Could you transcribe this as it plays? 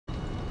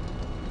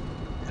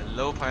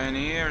Hello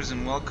pioneers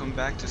and welcome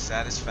back to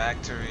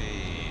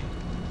Satisfactory.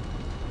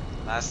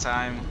 Last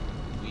time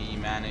we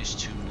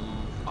managed to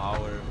move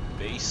our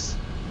base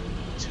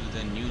to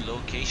the new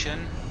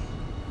location,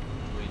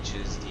 which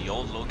is the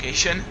old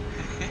location.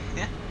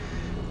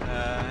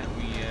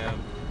 We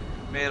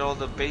made all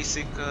the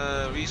basic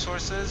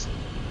resources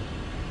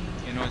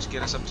in order to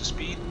get us up to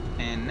speed,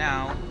 and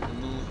now the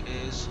move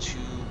is to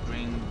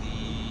bring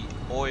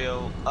the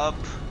oil up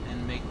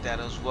and make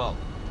that as well.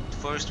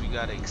 First we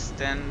gotta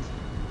extend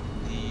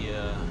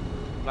the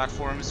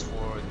platforms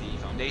for the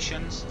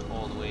foundations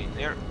all the way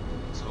there,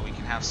 so we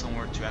can have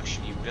somewhere to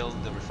actually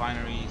build the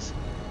refineries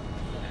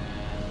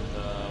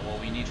and what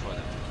we need for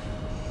them.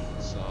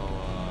 So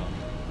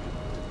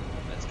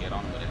let's get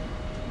on with it.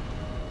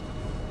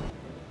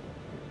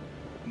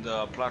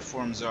 The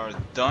platforms are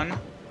done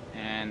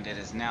and it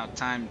is now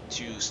time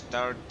to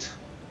start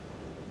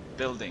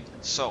building.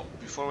 So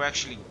before we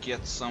actually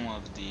get some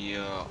of the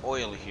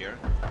oil here,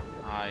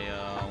 I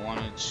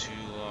wanted to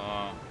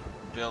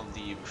build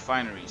the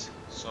refineries.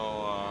 So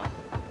I'm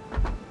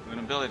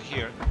gonna build it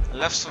here. I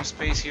left some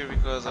space here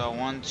because I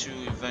want to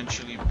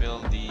eventually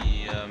build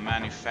the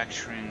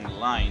manufacturing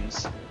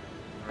lines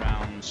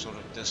around sort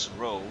of this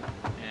row,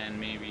 and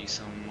maybe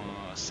some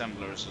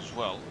assemblers as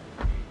well.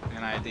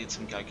 And I did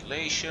some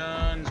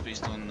calculations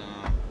based on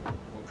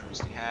what we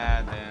previously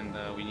had, and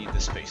we need the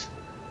space.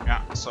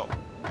 Yeah, so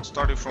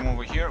starting from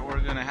over here,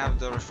 we're gonna have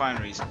the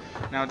refineries.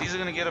 Now these are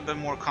gonna get a bit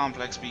more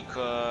complex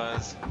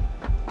because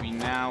we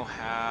now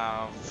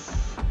have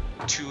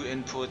two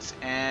inputs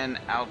and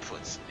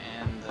outputs,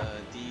 and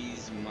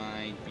these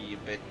might be a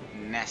bit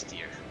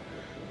nastier.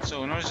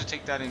 So in order to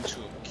take that into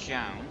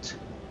account,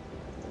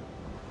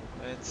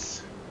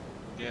 let's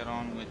get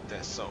on with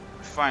this. So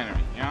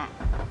refinery, yeah.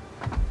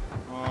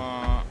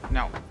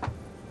 Now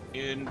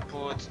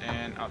inputs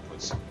and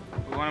outputs,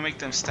 we want to make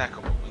them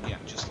stackable again,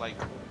 just like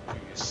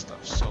previous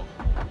stuff. So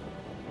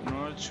in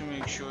order to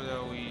make sure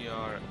that we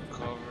are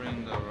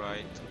covering the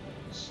right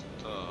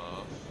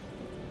stuff,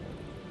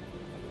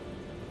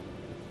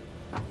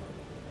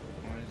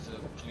 where is the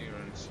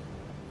clearance?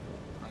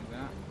 Like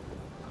that?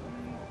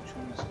 Which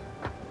one is it?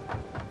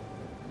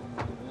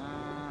 Like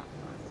that?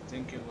 I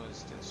think it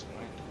was this,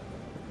 right?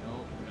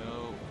 No.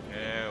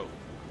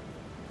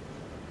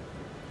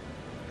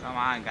 Come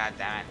on,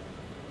 goddammit.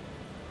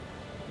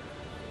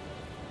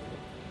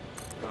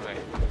 Okay.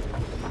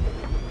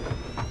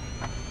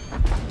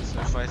 So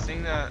if I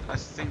think that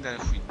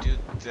if we do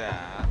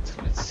that,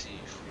 let's see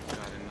if we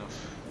got enough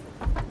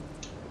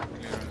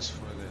clearance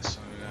for this. So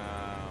we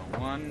got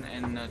 1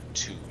 and a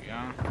 2,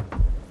 yeah.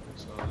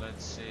 So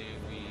let's say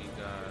we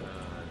got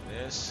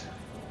this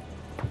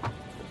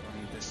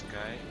from this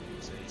guy,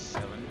 say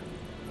 7.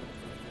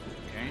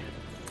 Okay.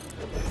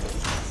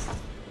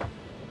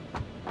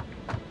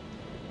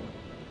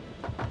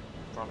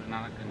 Probably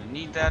not gonna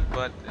need that,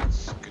 but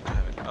it's good to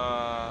have it.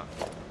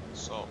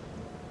 So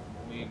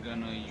we're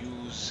gonna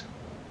use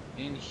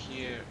in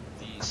here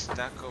the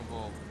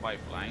stackable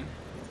pipeline.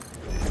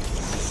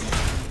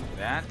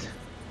 That,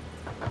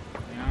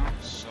 yeah.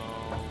 So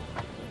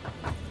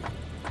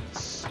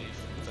let's see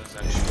if it does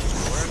actually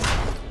work.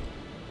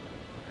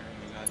 And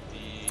we got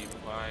the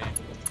pipeline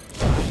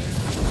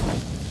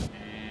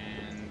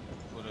and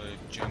put a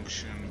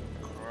junction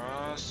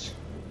across.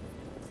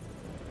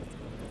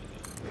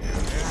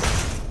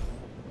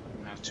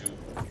 To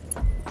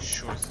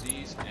short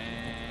these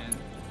and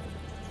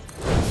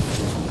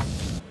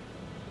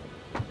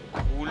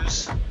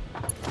pulls.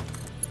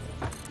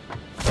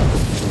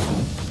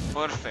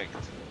 Perfect.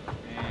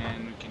 And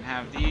we can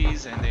have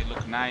these and they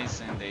look nice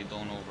and they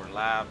don't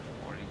overlap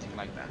or anything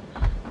like that.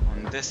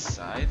 On this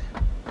side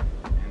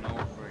and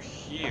over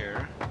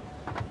here,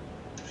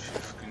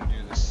 if we can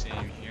do the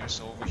same here.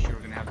 So over here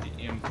we're gonna have the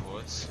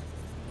inputs.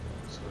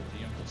 So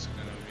the inputs are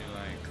gonna be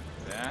like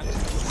that.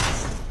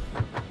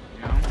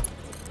 Yeah.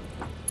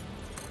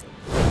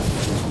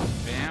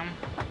 Bam.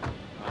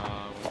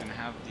 We're gonna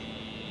have the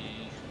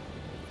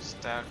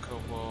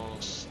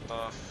stackable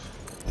stuff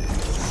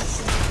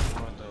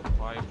for the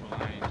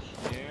pipeline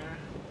here.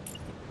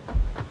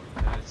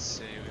 Let's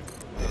say we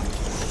put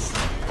that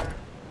here.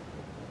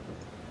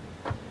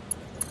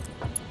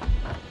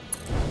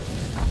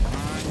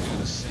 Alright, do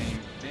the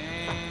same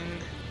thing.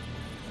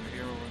 Over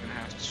here we're gonna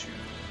have to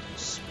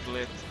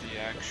split the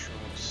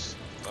actual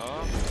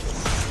stuff.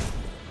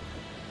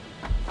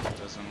 It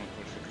doesn't look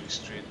perfectly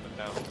straight, but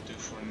that will do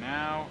for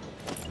now.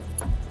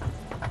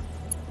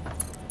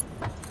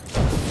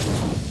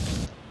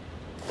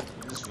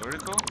 Is this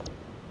vertical?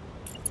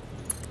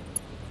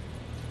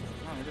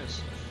 No, it is.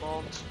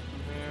 Default,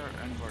 there,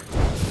 and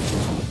vertical.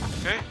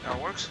 Okay, that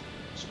works.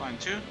 It's fine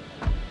too.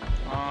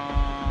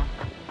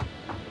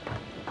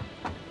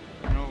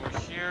 And over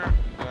here,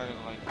 we got it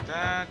like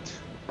that.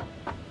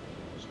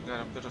 So we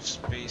got a bit of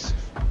space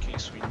in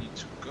case we need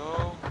to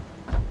go,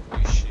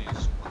 which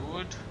is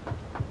good.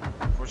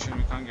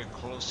 Unfortunately, we can't get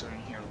closer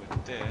in here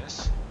with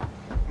this.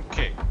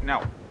 Okay,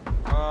 now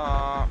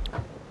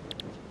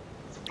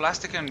for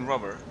plastic and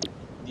rubber,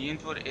 the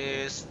input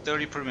is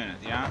 30 per minute,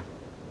 yeah?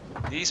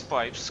 These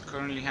pipes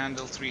currently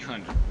handle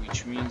 300,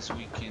 which means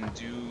we can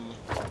do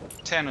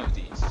 10 of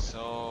these.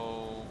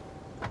 So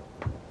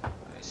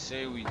I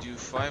say we do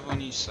 5 on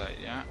each side,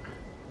 yeah?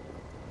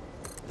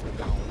 We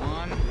got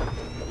 1.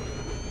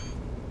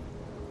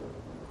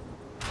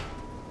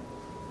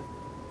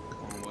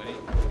 Come on, buddy.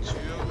 2,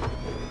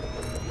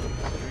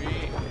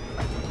 3,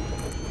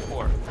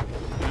 4.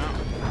 Yeah.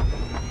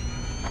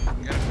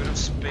 We got a bit of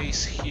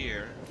space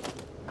here,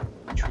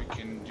 which we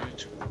can do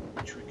to,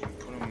 which we can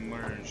put a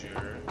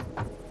merger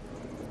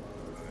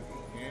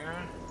here,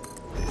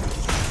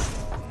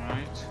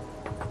 right?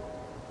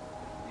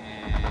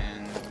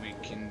 And we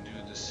can do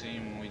the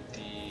same with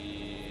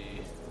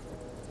the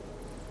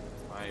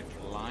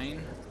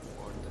pipeline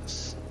for the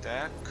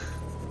stack.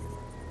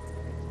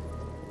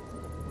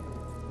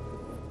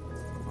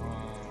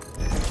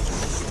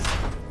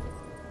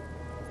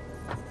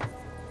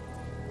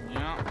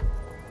 Yeah.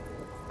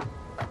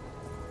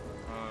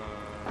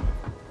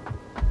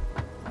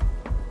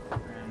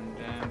 And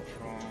then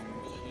from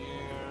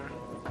here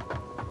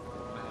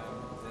we'll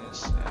have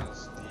this as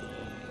the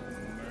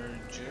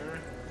merger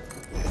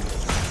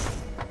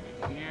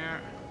over here,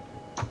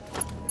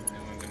 and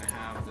then we're gonna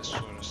have this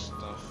sort of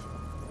stuff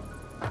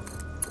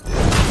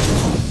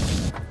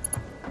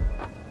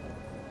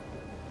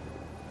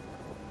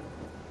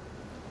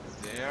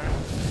there,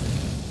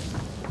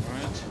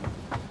 right?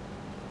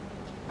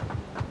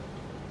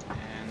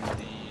 And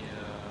the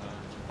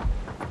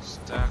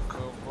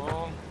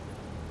stackable,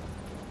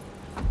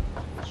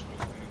 that's where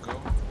it's gonna go.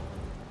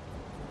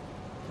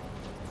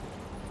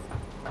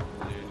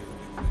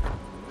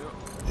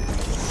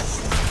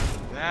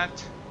 That.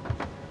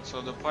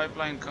 So the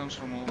pipeline comes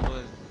from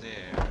over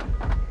there.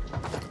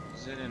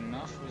 Is it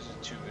enough or is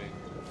it too big?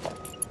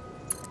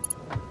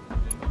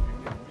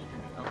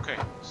 Okay,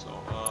 so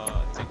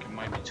I think it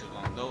might be too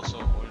long though, so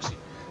we'll see.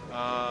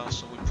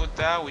 So we put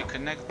that, we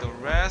connect the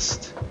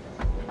rest,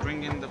 we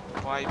bring in the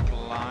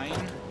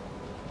pipeline.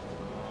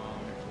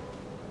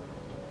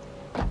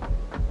 I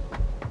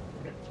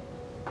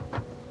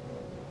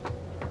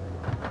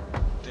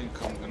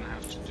think I'm gonna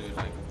have to do it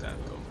like that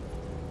though.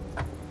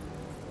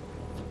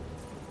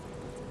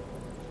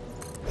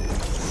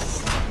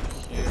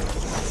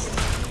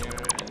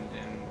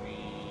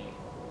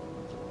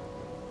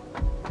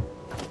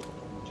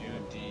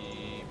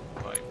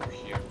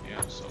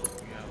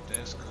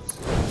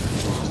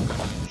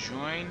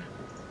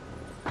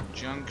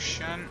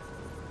 Junction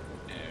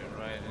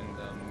right in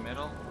the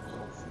middle.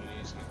 Hopefully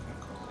it's not going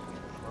to cause any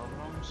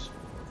problems.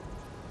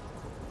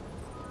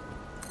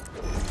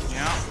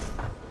 Yeah.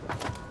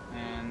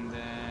 And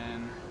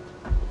then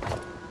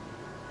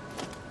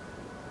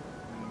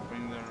we'll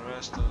bring the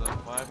rest of the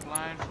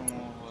pipeline from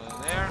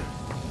over there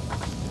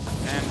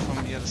and from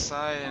the other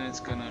side, and it's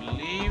going to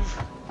leave.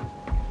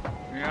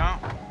 Yeah.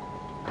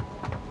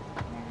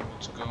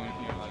 Let's go in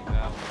here like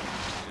that.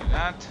 We'll do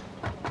that.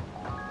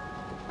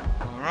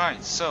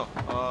 Alright, so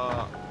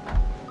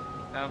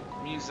that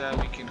means that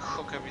we can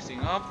hook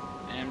everything up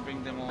and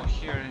bring them all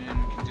here,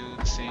 and we can do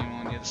the same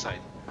on the other side.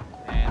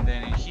 And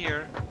then in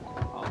here,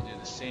 I'll do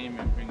the same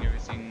and bring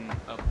everything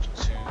up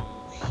to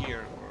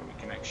here where we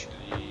can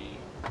actually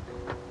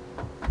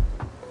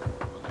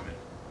put them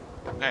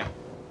in. Okay.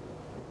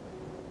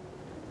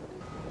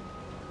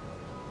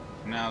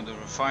 Now the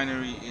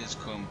refinery is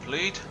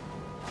complete.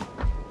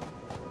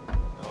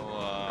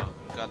 So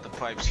we've got the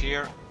pipes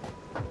here,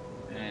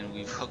 and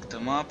we've hooked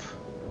them up.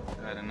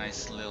 Got a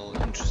nice little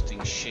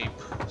interesting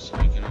shape, so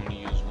we can only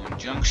use one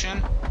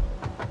junction.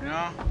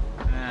 Yeah.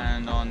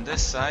 And on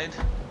this side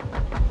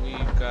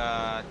we've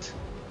got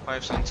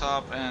pipes on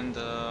top and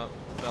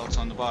belts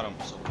on the bottom.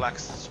 So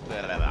plastic's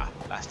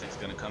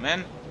gonna come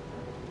in,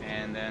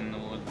 and then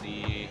with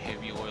the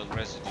heavy oil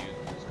residue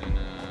is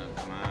gonna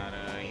come out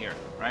of here,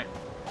 right?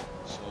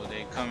 So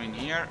they come in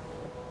here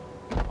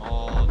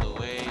all the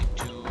way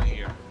to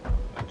here.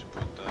 Let's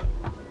put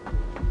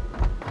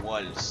the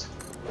walls.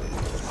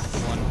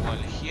 One wall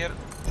here,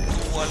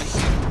 two wall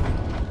here.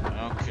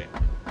 Okay.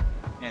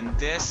 And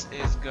this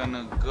is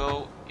gonna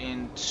go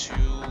into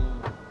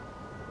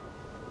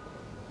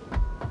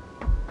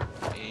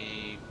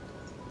a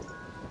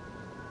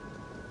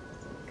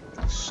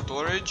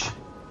storage,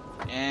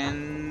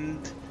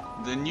 and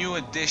the new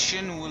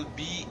addition will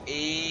be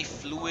a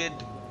fluid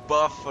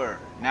buffer.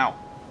 Now,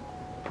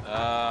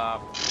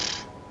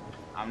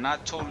 I'm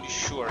not totally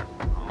sure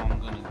how I'm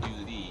gonna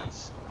do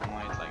these. I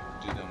might like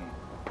do them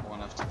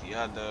one after the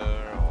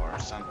other or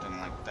something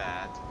like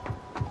that.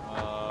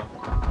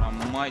 What I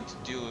might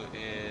do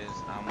is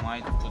I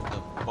might put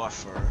the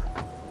buffer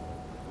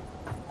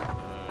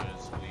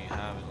as we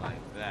have it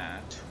like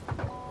that.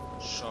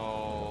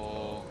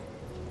 So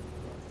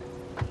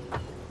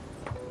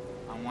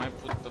I might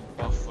put the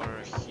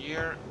buffer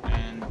here,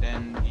 and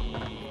then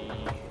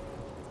the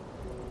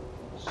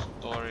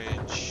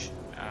storage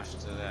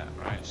after that,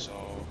 right? So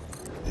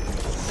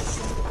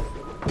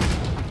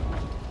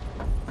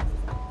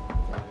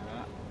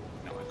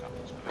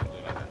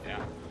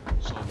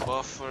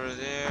buffer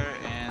there,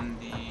 and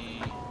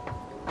the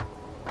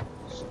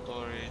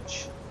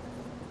storage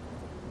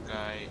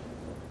guy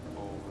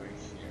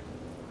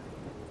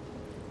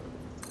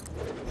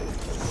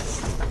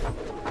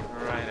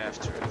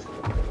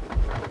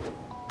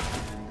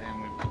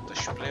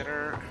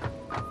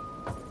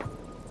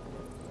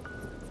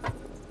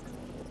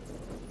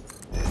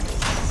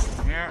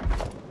here.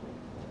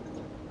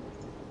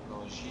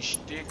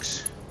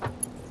 Logistics.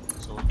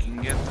 So we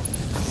can get the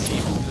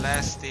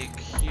plastic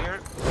here.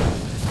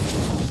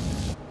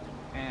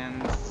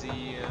 And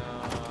the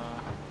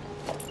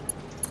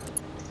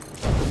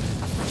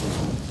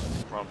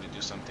probably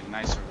do something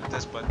nicer with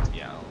this, but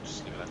yeah, I'll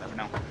just leave it at that for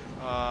now.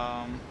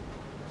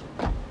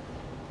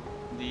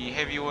 The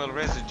heavy oil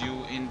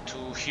residue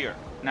into here.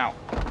 Now,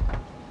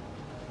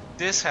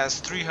 this has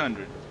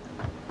 300.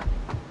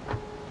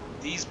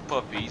 These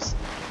puppies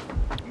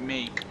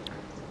make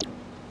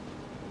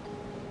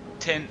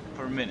 10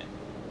 per minute.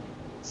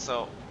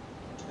 So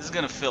this is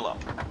gonna fill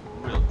up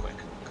real quick,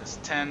 because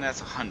 10, that's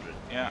 100,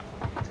 yeah.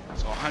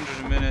 So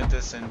 100 a minute,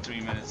 this in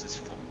 3 minutes is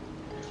full.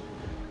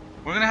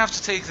 We're gonna have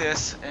to take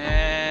this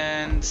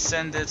and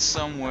send it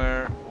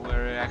somewhere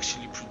where it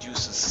actually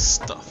produces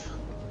stuff.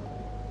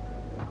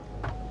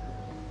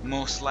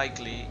 Most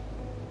likely,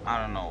 I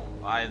don't know,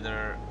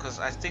 either, because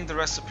I think the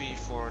recipe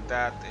for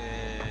that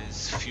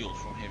is fuel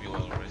from heavy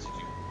oil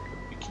residue.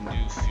 We can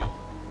do fuel.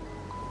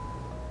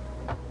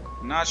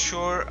 Not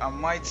sure, I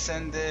might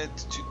send it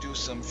to do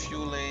some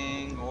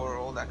fueling or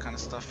all that kind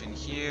of stuff in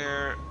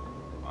here.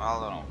 I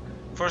don't know.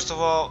 First of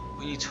all,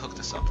 we need to hook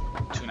this up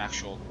to an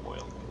actual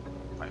oil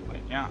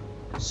pipeline, yeah.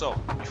 So,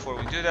 before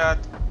we do that,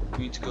 we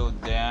need to go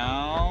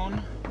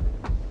down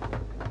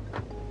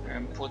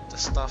and put the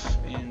stuff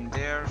in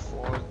there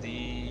for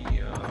the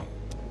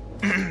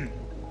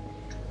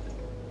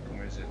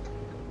where is it?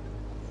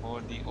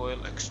 For the oil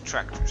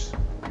extractors,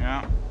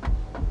 yeah.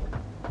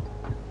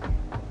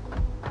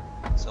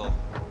 So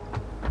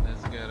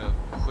let's get a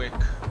quick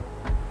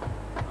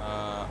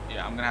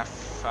yeah, I'm gonna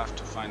have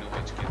to find a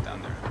way to get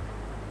down there,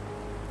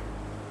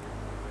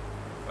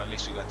 but at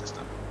least we got this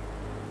done.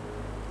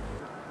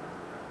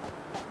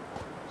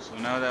 So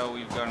now that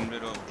we've gotten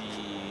rid of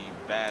the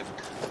bad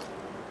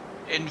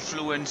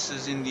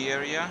influences in the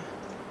area,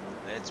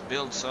 let's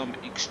build some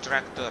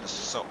extractors.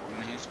 So we're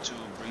gonna have to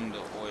bring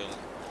the oil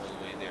all the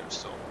way there.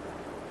 So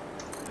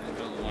let's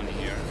build one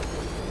here.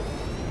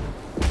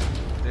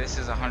 This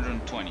is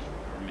 120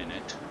 per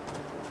minute.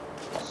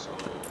 So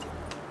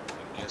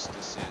I guess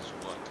this is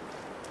what?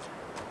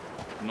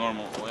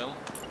 Normal oil.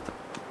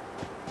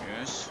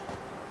 Yes.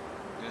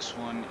 This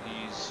one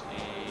is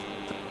a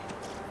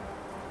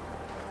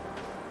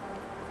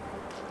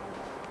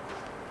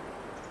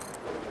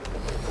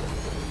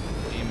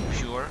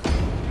impure.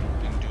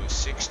 We can do a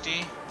 60.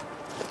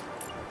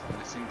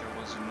 I think there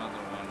was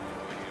another one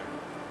over here.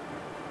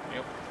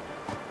 Yep.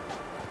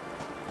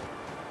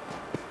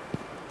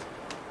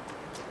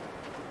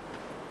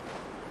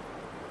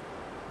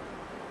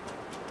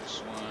 This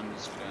one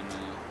is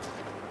gonna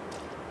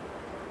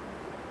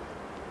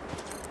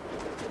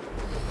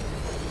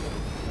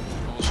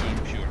also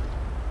impure.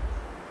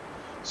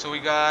 So we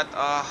got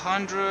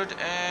 100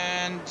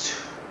 and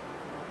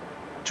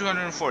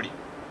 240.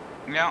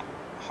 Now,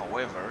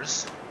 however,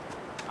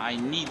 I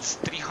need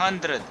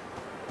 300.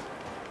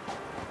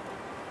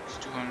 It's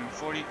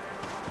 240.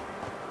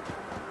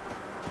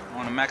 I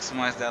want to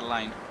maximize that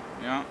line.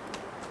 Yeah.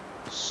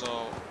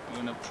 So we're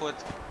gonna put,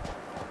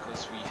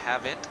 because we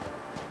have it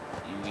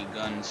and we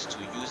guns to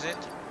use it,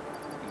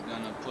 we're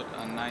gonna put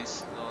a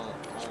nice little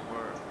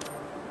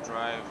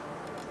overdrive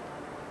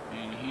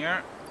in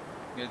here.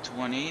 Get to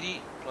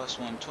 180 plus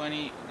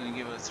 120. We're gonna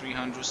give it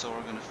 300, so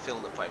we're gonna fill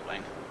the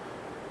pipeline.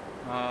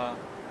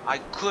 I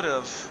could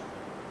have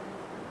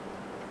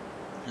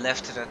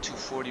left it at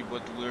 240,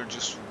 but we're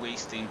just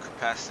wasting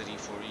capacity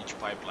for each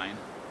pipeline,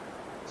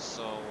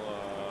 so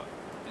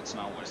it's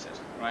not worth it,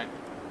 right?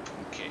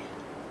 Okay.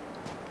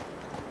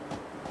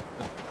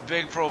 The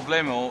big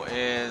problemo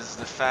is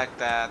the fact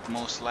that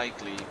most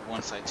likely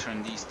once I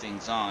turn these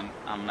things on,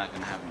 I'm not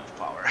gonna have enough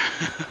power.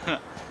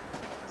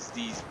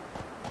 These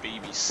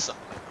babies suck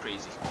like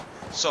crazy.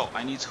 So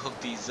I need to hook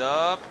these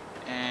up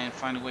and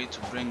find a way to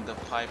bring the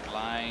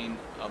pipeline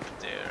up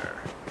there.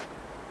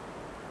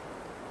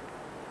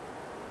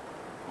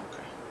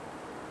 Okay.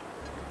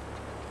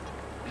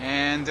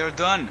 And they're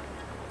done.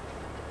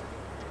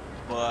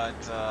 But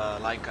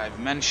like I've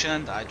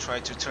mentioned, I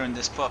tried to turn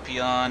this puppy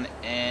on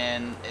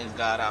and it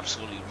got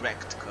absolutely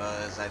wrecked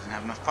because I didn't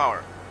have enough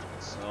power.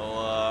 So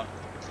I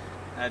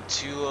had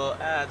to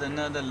add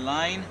another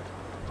line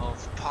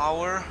of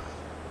power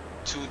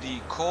to the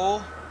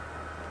coal.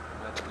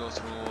 I had to go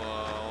through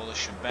all the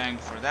shebang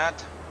for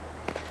that.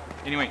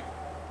 Anyway,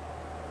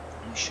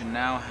 we should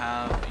now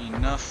have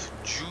enough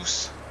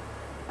juice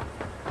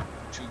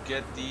to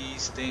get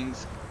these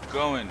things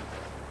going.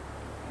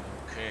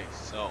 Okay,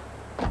 so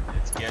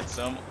let's get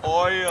some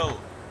oil.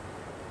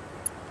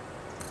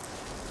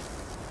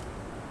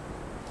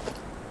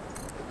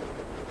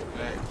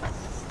 Okay,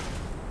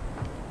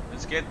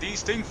 let's get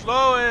these things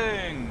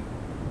flowing.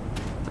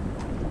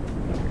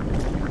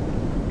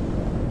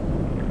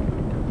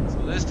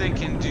 This thing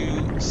can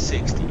do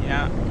 60,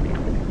 yeah.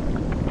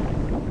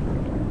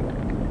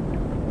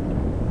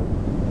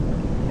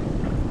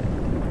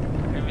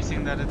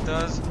 Everything that it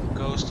does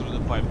goes through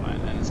the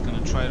pipeline, and it's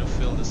gonna try to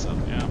fill this up,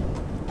 yeah.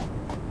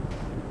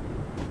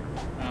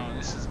 Now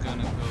this is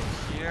gonna go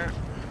here.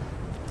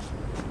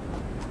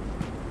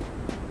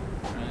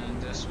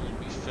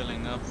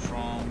 up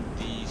from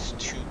these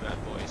two bad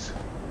boys.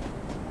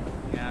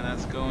 Yeah,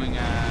 that's going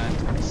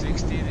at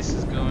 60. This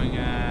is going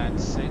at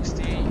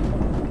 60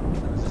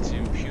 because it's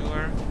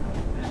impure.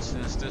 And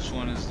since this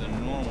one is the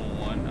normal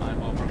one, I've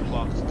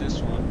overclocked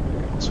this one.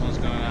 This one's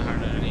going at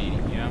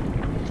 180. Yeah,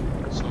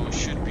 so it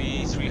should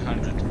be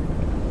 300.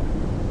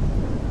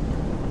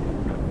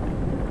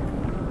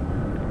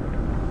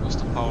 What's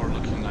the power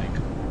looking like?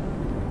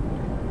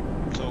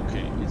 It's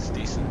okay. It's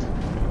decent.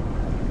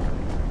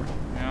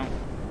 Yeah.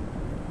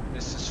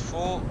 This is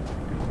full.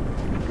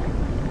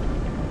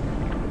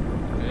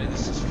 Okay,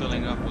 this is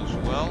filling up as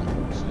well,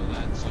 so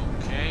that's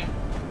okay.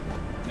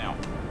 Now,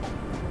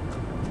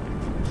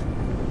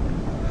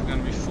 it's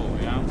gonna be full,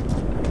 yeah?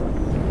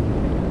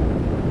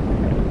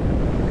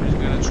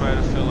 We're gonna try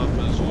to fill up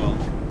as well.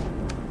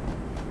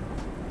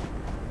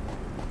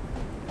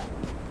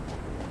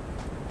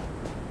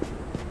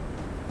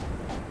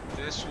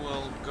 This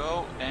will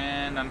go,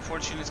 and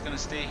unfortunately it's gonna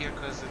stay here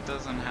because it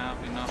doesn't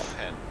have enough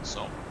head.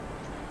 So,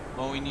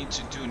 what we need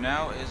to do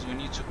now is we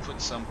need to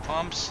put some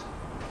pumps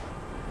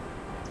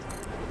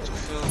to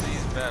fill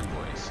these bad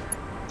boys.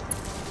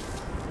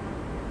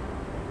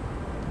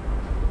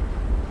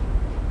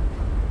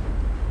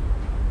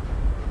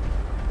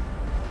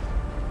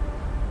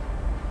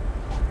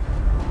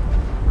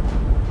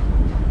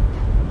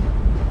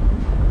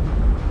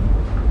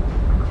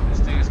 This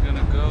thing is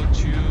gonna go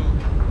to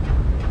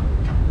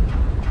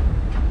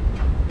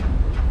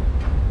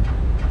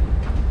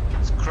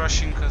it's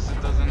crushing because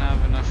it doesn't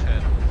have enough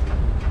head.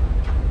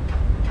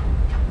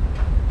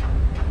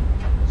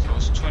 So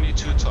it's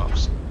 22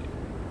 tops.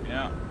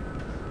 Yeah,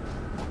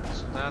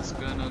 so that's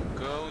gonna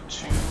go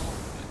to,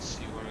 let's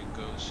see where it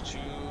goes to.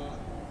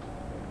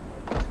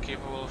 Is it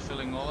capable of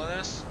filling all of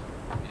this?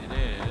 It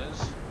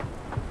is.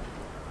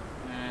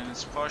 And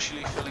it's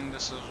partially filling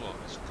this as well.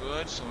 It's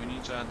good, so we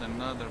need to add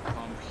another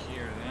pump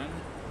here then.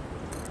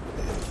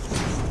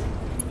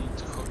 We need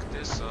to hook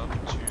this up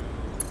to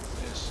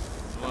this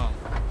as well.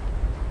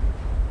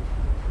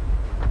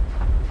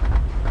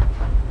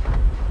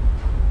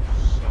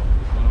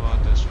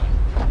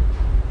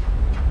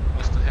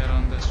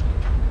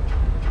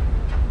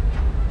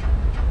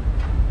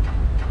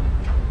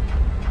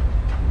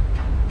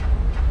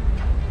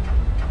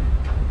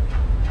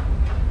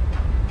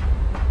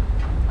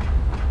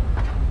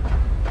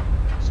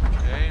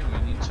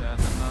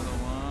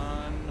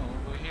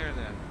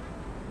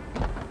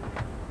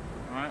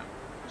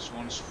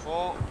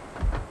 Full.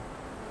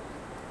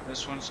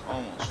 This one's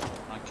almost full.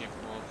 Not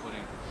capable of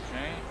putting.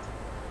 Okay.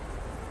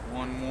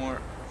 One more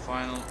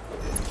final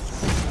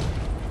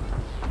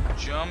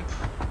jump.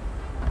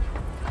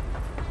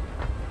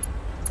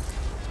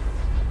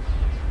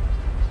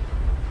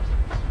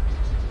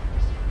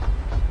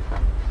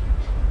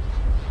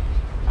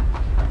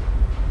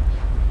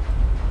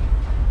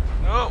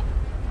 No.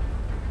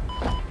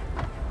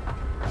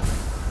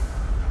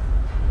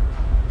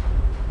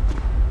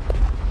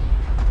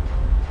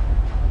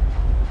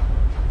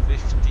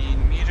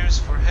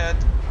 For head.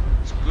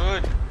 It's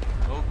good.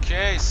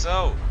 Okay,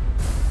 so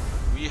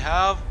we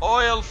have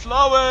oil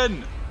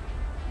flowing.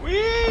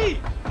 Whee!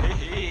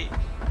 Hey,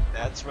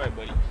 that's right,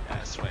 buddy.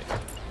 That's right.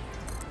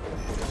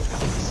 Fill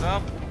this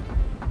up.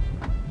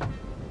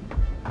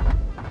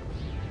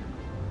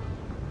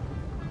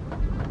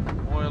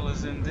 Oil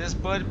is in this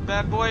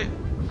bad boy.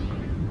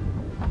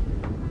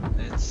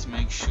 Let's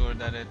make sure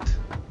that it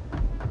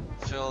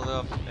filled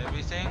up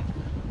everything.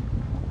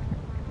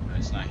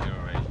 It's not here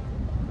already.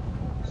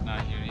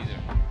 Not here either.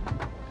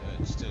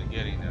 It's still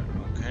getting there.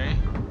 Okay.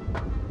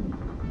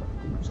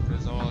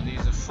 Because all of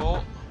these are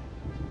full.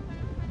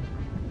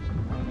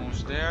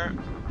 Almost there.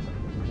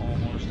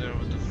 Almost there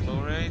with the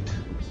flow rate.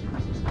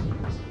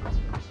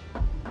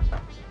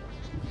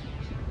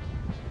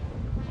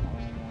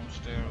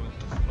 Almost there with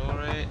the flow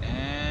rate.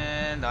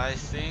 And I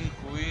think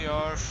we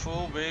are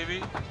full,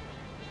 baby.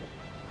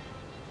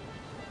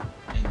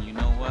 And you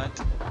know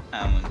what?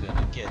 I'm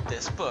gonna get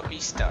this puppy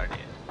started.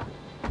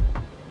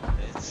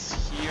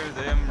 Let's hear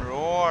them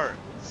roar.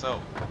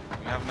 So,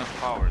 we have enough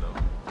power though.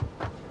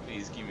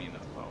 Please give me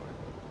enough power.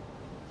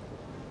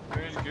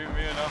 Please give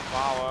me enough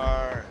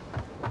power.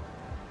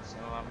 So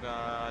I've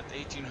got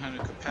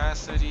 1800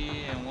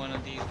 capacity and one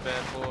of these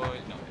bad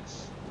boys, no,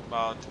 it's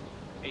about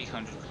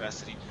 800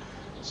 capacity.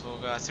 So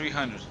we got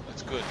 300.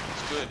 That's good.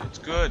 It's good. It's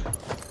good.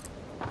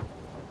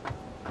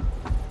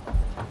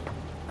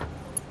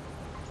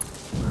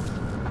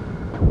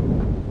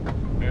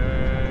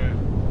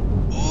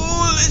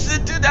 Ooh,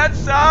 listen to that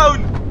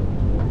sound.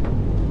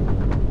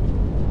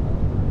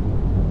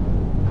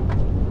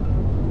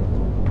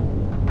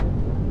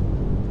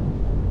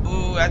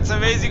 Ooh, that's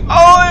amazing.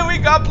 Oh, and we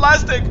got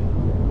plastic.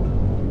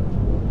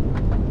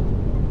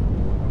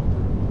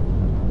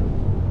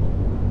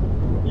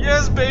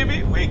 Yes,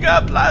 baby, we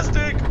got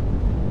plastic.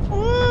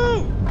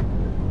 Woo!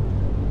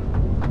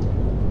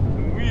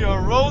 We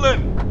are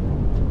rolling.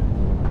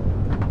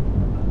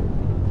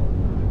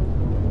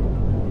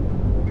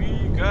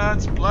 We got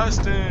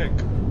plastic.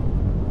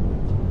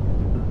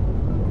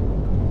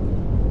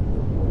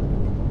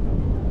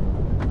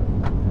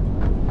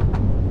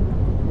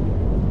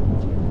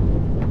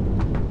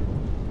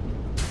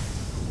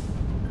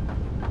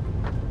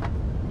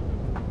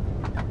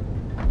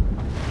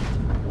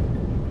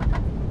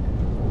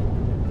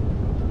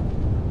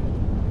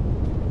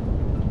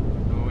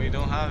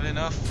 have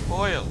enough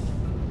oil?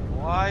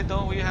 Why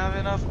don't we have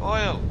enough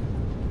oil?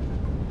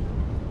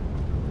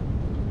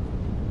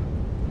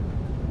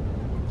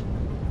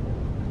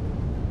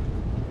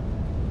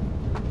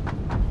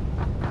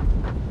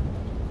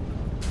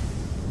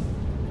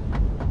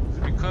 Is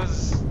it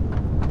because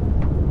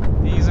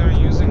these are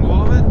using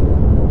all of it?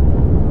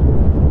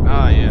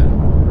 Ah, yeah.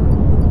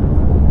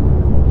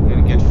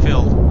 Gonna get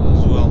filled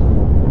as well.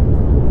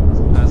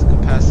 So it has a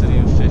capacity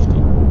of 50.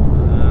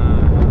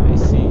 Ah, I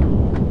see.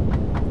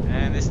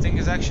 And this thing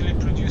is actually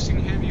producing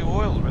heavy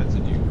oil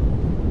residue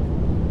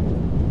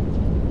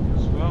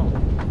as well.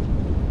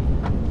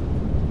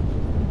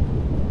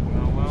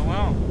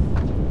 Well.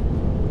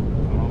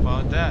 How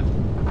about that?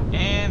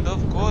 And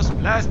of course,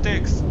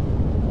 plastics.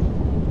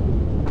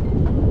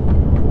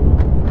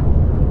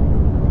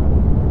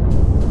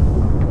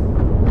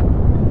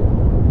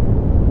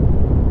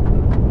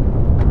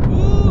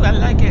 Ooh, I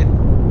like it.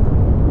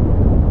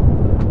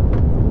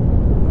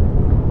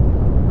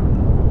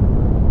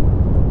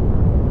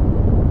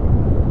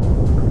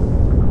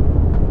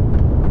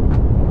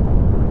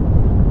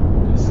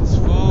 This is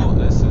full.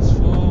 This is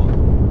full.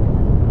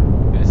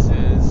 This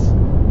is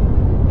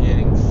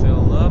getting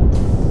filled up.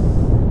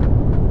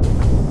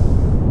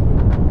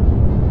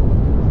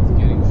 It's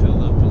getting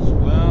filled up as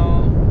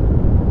well.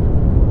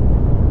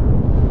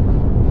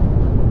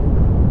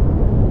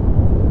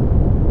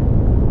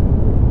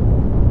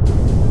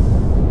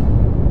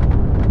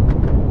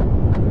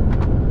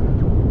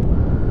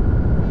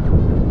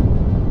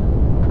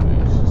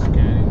 This is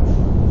getting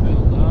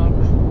filled up.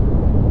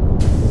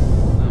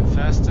 Not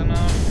fast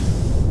enough.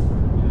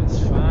 That's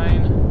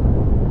fine.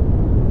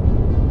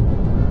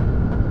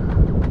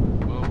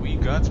 Well, we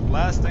got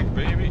plastic,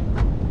 baby.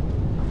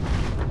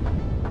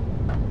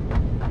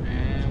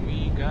 And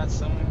we got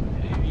some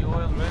heavy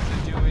oil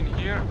residue in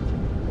here.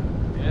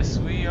 Yes,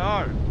 we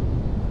are.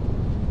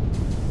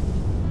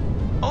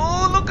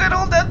 Oh, look at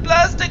all that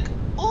plastic.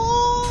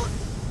 Oh,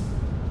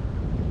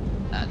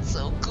 that's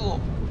so cool.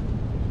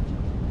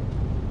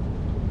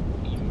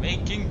 We're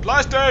making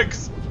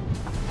plastics.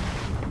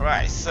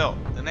 Alright, so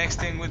the next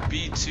thing would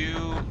be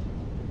to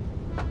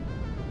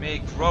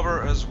make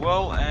rubber as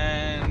well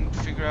and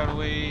figure out a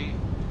way,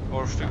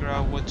 or figure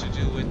out what to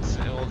do with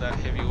all that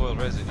heavy oil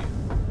residue.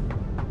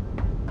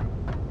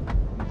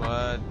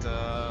 But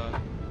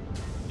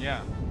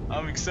yeah,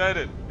 I'm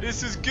excited.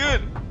 This is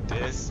good.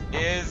 This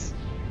is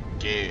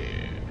good.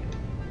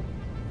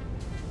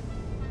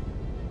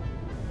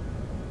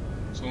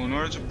 So in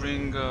order to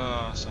bring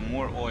some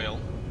more oil,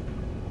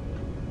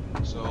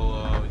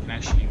 so we can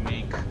actually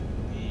make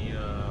the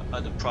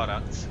other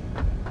products,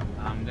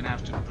 I'm gonna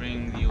have to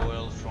bring the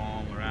oil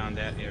from around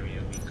that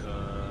area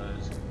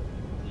because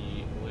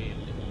the oil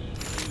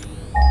is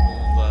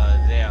over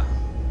there.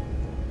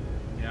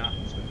 Yeah,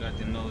 so we've got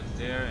the nodes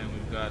there, and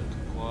we've got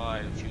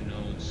quite a few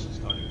nodes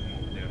starting from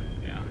over there.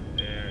 Yeah,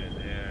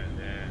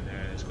 there.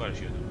 There's quite a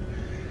few of them.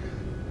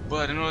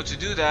 But in order to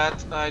do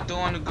that, I don't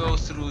want to go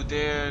through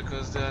there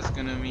because that's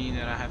gonna mean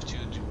that I have to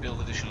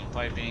build additional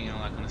piping and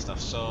all that kind of stuff.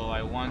 So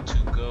I want to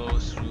go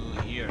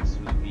through here,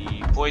 through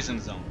the poison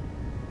zone.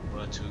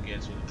 But to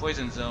get through the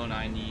poison zone,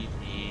 I need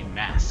a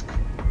mask.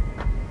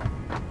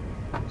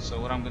 So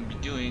what I'm gonna be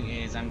doing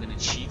is I'm gonna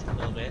cheat a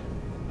little bit,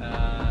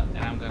 and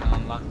I'm gonna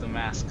unlock the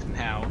mask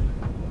now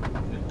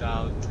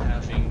without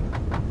having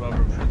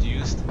rubber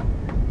produced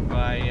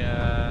by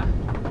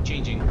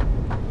changing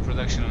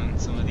production on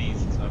some of these.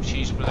 So I've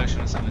changed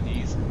production on some of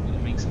these. I'm gonna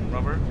make some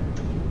rubber.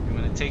 I'm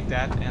gonna take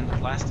that and the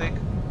plastic,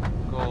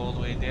 go all the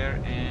way there,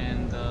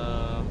 and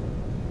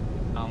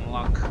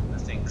unlock the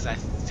thing. Because I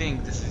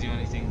think this is the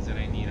only things that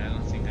I need. I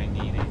don't think I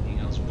need anything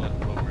else but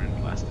rubber and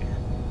plastic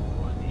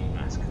for the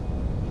mask.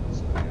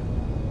 So, yeah.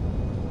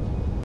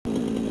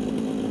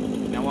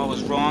 Now I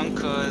was wrong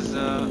because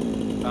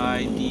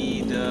I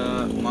need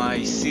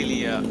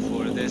mycelia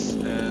for this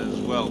as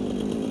well.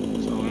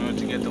 So in order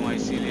to get the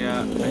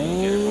mycelia, I need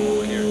to get it from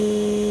over here.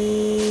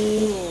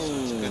 So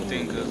it's a good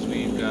thing because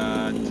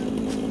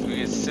we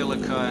get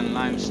silica and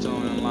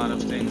limestone and a lot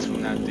of things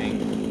from that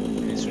thing.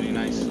 And it's really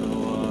nice. So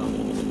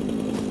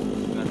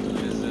we got to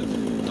visit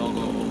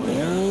Doggo over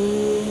here.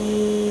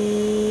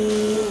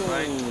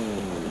 Right,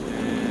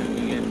 and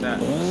we get that.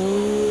 So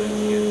let's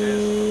get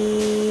this.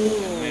 We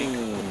can make,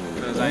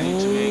 because I need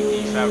to make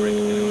the fabric. And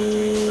in order to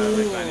make the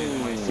fabric, I need the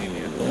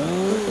mycelia.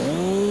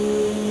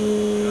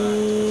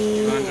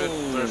 200,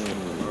 perfect.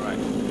 Alright,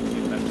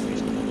 get that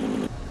finished.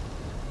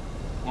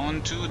 On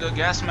to the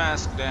gas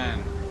mask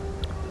then.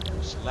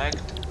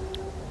 Select,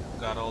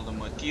 got all the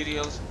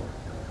materials,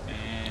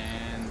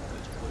 and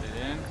let's put it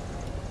in.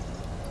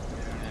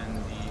 And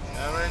the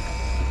fabric.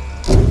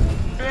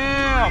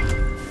 Bam!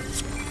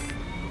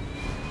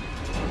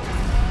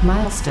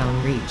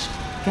 Milestone reached.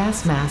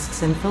 Gas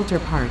masks and filter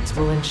parts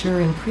will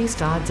ensure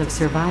increased odds of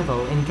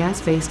survival in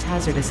gas-based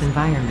hazardous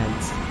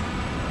environments.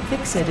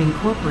 FICSIT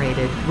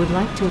Incorporated would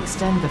like to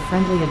extend the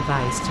friendly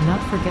advice to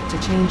not forget to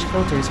change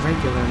filters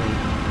regularly.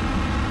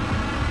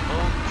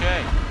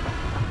 Okay,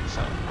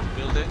 so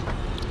build it.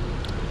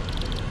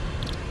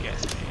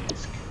 Gas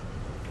mask.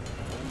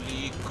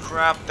 Holy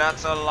crap,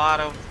 that's a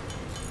lot of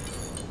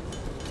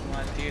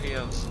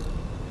materials.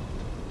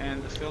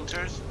 And the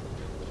filters.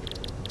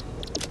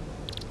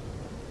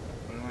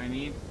 What do I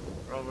need?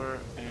 Rubber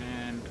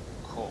and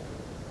coal.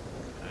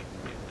 I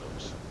can get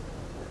those.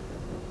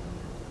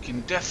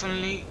 Can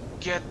definitely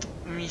get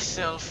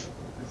myself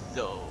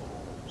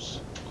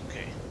those.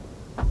 Okay.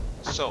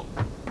 So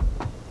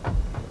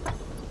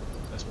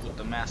let's put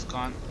the mask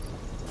on.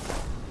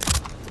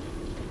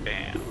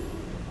 Bam.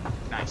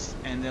 Nice.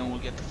 And then we'll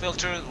get the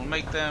filters, we'll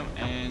make them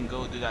and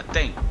go do that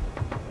thing.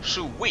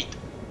 Sweet.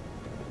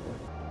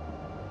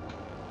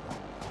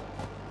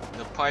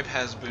 The pipe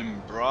has been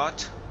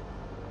brought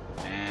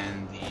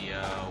and the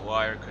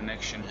wire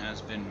connection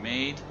has been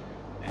made,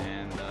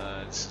 and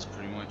this is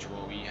pretty much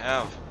what we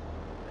have.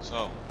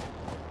 So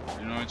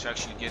in order to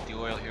actually get the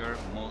oil here,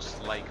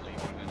 most likely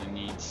we're gonna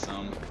need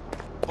some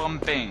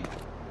pumping.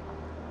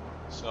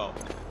 So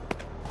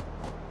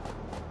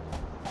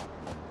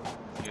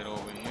get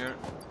over here,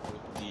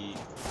 put the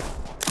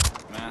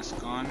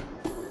mask on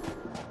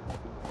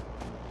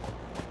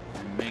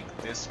and make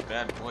this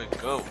bad boy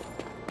go.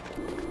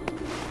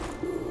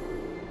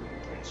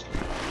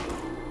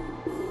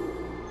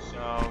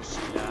 So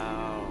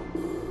slow.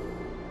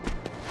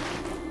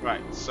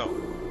 Right, so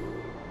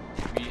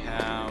we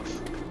have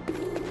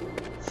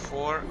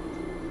 4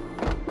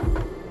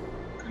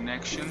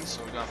 connections,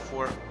 so we got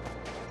 4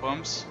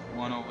 pumps,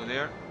 one over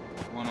there,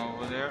 one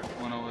over there,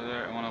 one over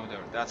there, and one over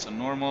there. That's a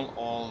normal.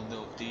 All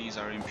of these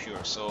are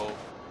impure, so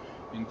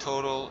in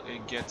total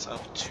it gets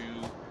up to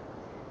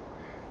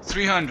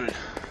 300.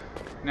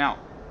 Now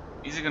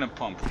these are gonna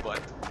pump,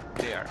 but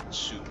they are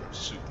super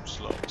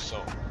slow,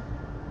 so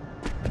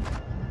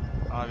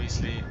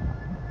obviously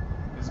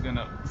it's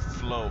gonna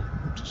flow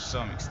to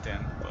some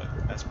extent,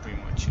 but that's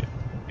pretty much it.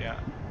 Yeah.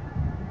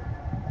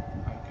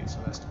 Okay, so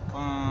that's the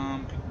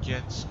pump. It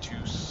gets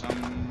to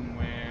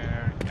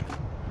somewhere. Yeah.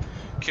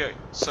 Okay,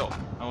 so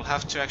I will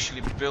have to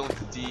actually build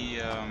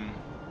the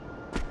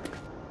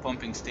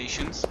pumping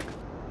stations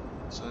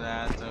so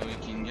that we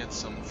can get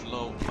some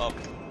flow up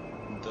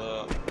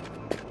the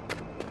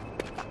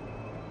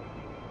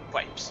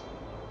pipes.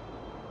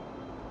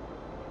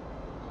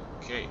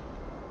 Okay.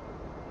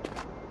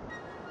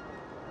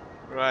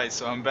 Right,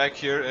 so I'm back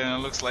here and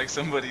it looks like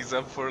somebody's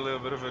up for a little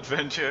bit of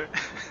adventure.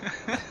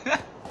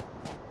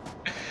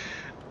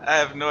 I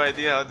have no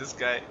idea how this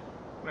guy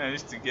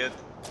managed to get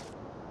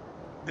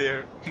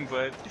there,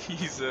 but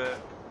he's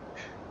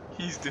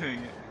doing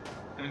it.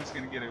 I'm just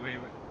gonna get away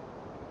with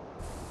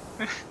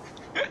it.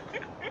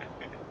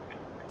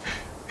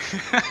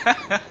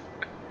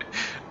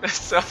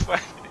 That's so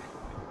funny.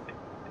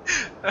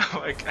 Oh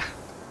my god.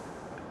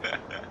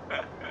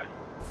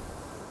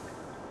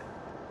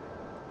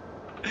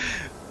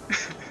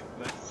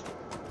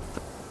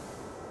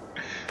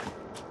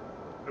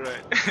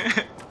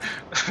 Right.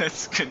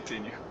 Let's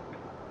continue.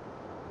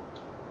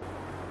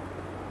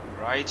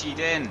 Righty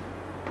then.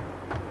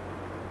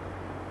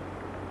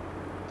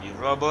 The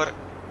rubber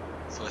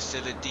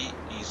facility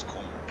is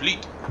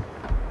complete.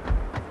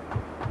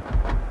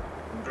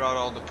 We brought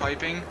all the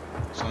piping,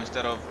 so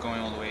instead of going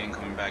all the way and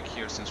coming back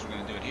here, since we're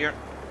going to do it here,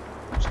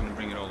 I'm just going to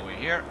bring it all the way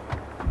here.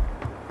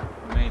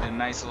 We made a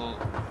nice little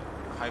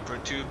hyper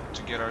tube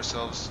to get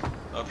ourselves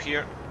up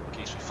here in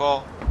case we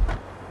fall.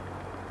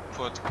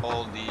 Put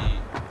all the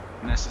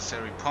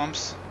necessary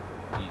pumps,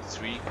 need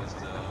 3 because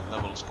the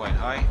level is quite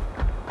high,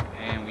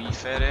 and we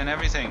fed in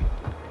everything.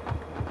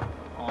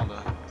 All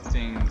the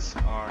things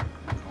are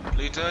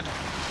completed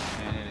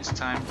and it is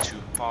time to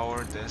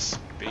power this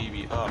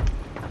baby up.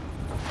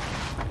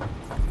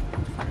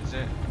 Where is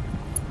it?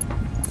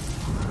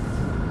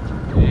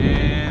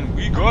 And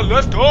we got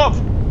left off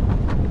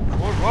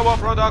for rubber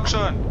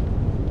production.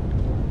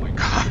 Oh my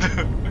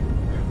god.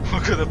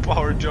 Look at the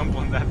power jump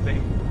on that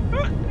thing.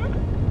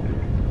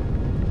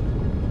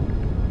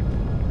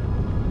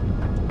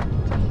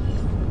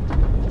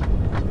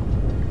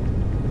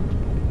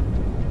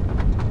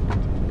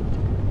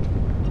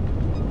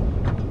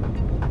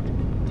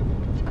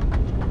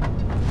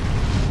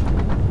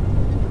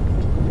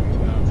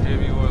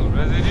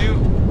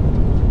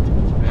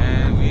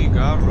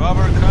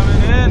 Rubber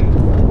coming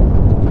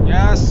in.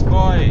 Yes,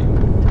 boy.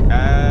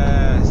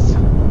 Yes.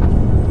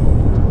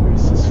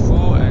 This is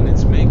full and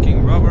it's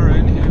making rubber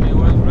and heavy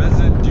oil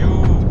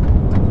residue.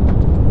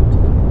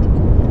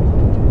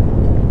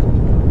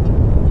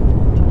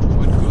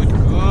 Good, good,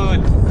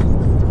 good.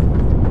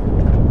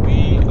 We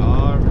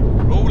are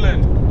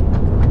rolling.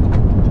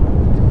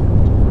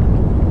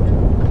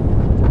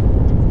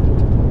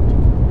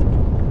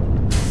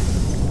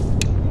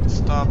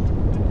 Stop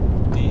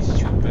these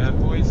 2 bad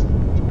boys.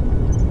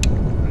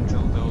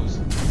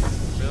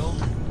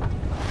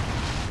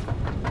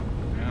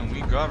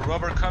 Got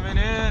rubber coming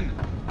in.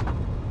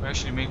 We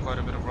actually made quite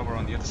a bit of rubber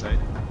on the other side,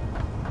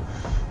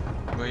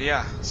 but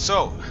yeah,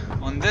 so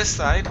on this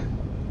side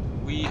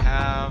we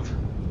have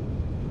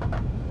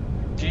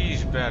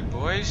these bad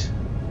boys.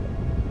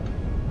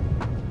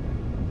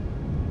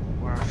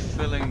 We're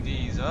filling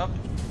these up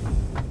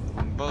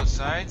on both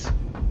sides,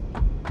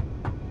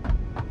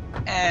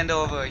 and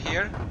over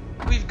here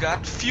we've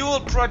got fuel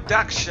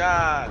production.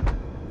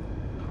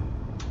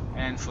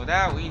 And for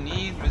that we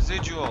need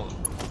residual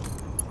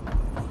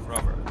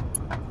rubber.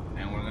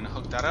 And we're gonna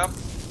hook that up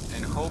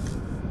and hope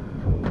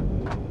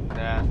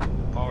that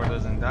power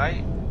doesn't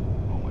die.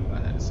 Oh my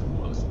god, that is so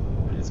close.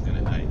 It's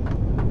gonna die.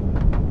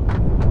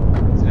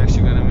 Is it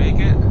actually gonna make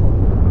it?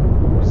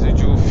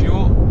 Residual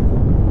fuel.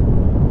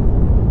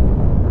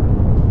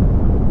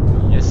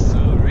 Yes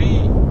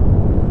sirree.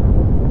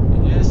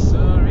 Yes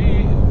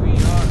sirree. We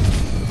are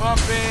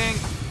pumping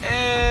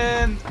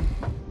and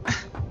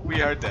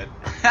we are dead.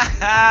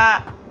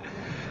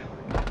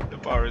 The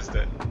power is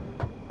dead.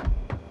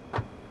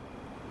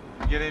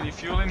 Get any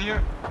fuel in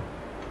here?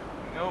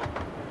 No.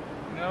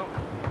 No.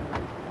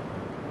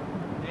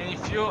 Any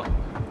fuel?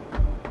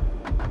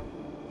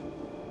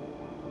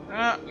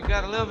 We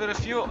got a little bit of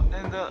fuel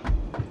in the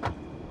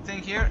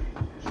thing here.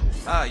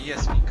 Ah,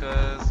 yes,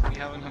 because we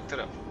haven't hooked it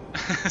up.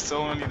 So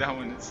only that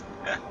one is.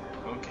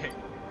 Okay.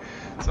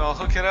 So I'll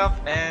hook it up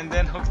and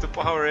then hook the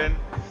power in,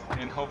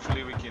 and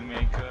hopefully we can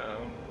make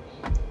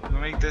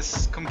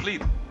this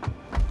complete.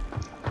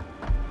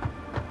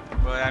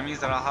 But that means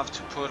that I'll have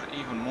to put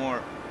even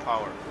more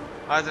power.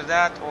 Either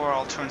that or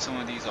I'll turn some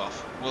of these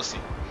off. We'll see.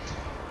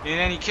 In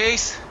any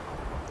case,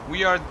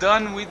 we are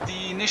done with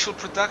the initial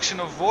production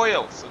of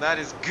oil. So that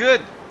is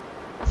good.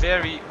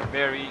 Very,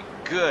 very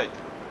good.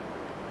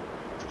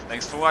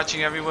 Thanks for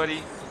watching,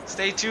 everybody.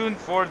 Stay tuned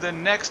for the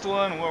next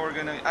one where we're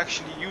gonna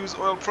actually use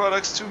oil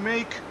products to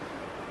make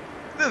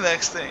the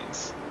next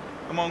things.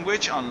 Among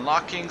which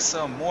unlocking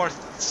some more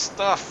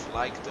stuff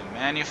like the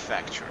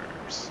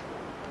manufacturers.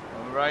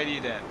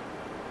 Alrighty then.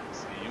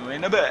 See you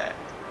in a bit.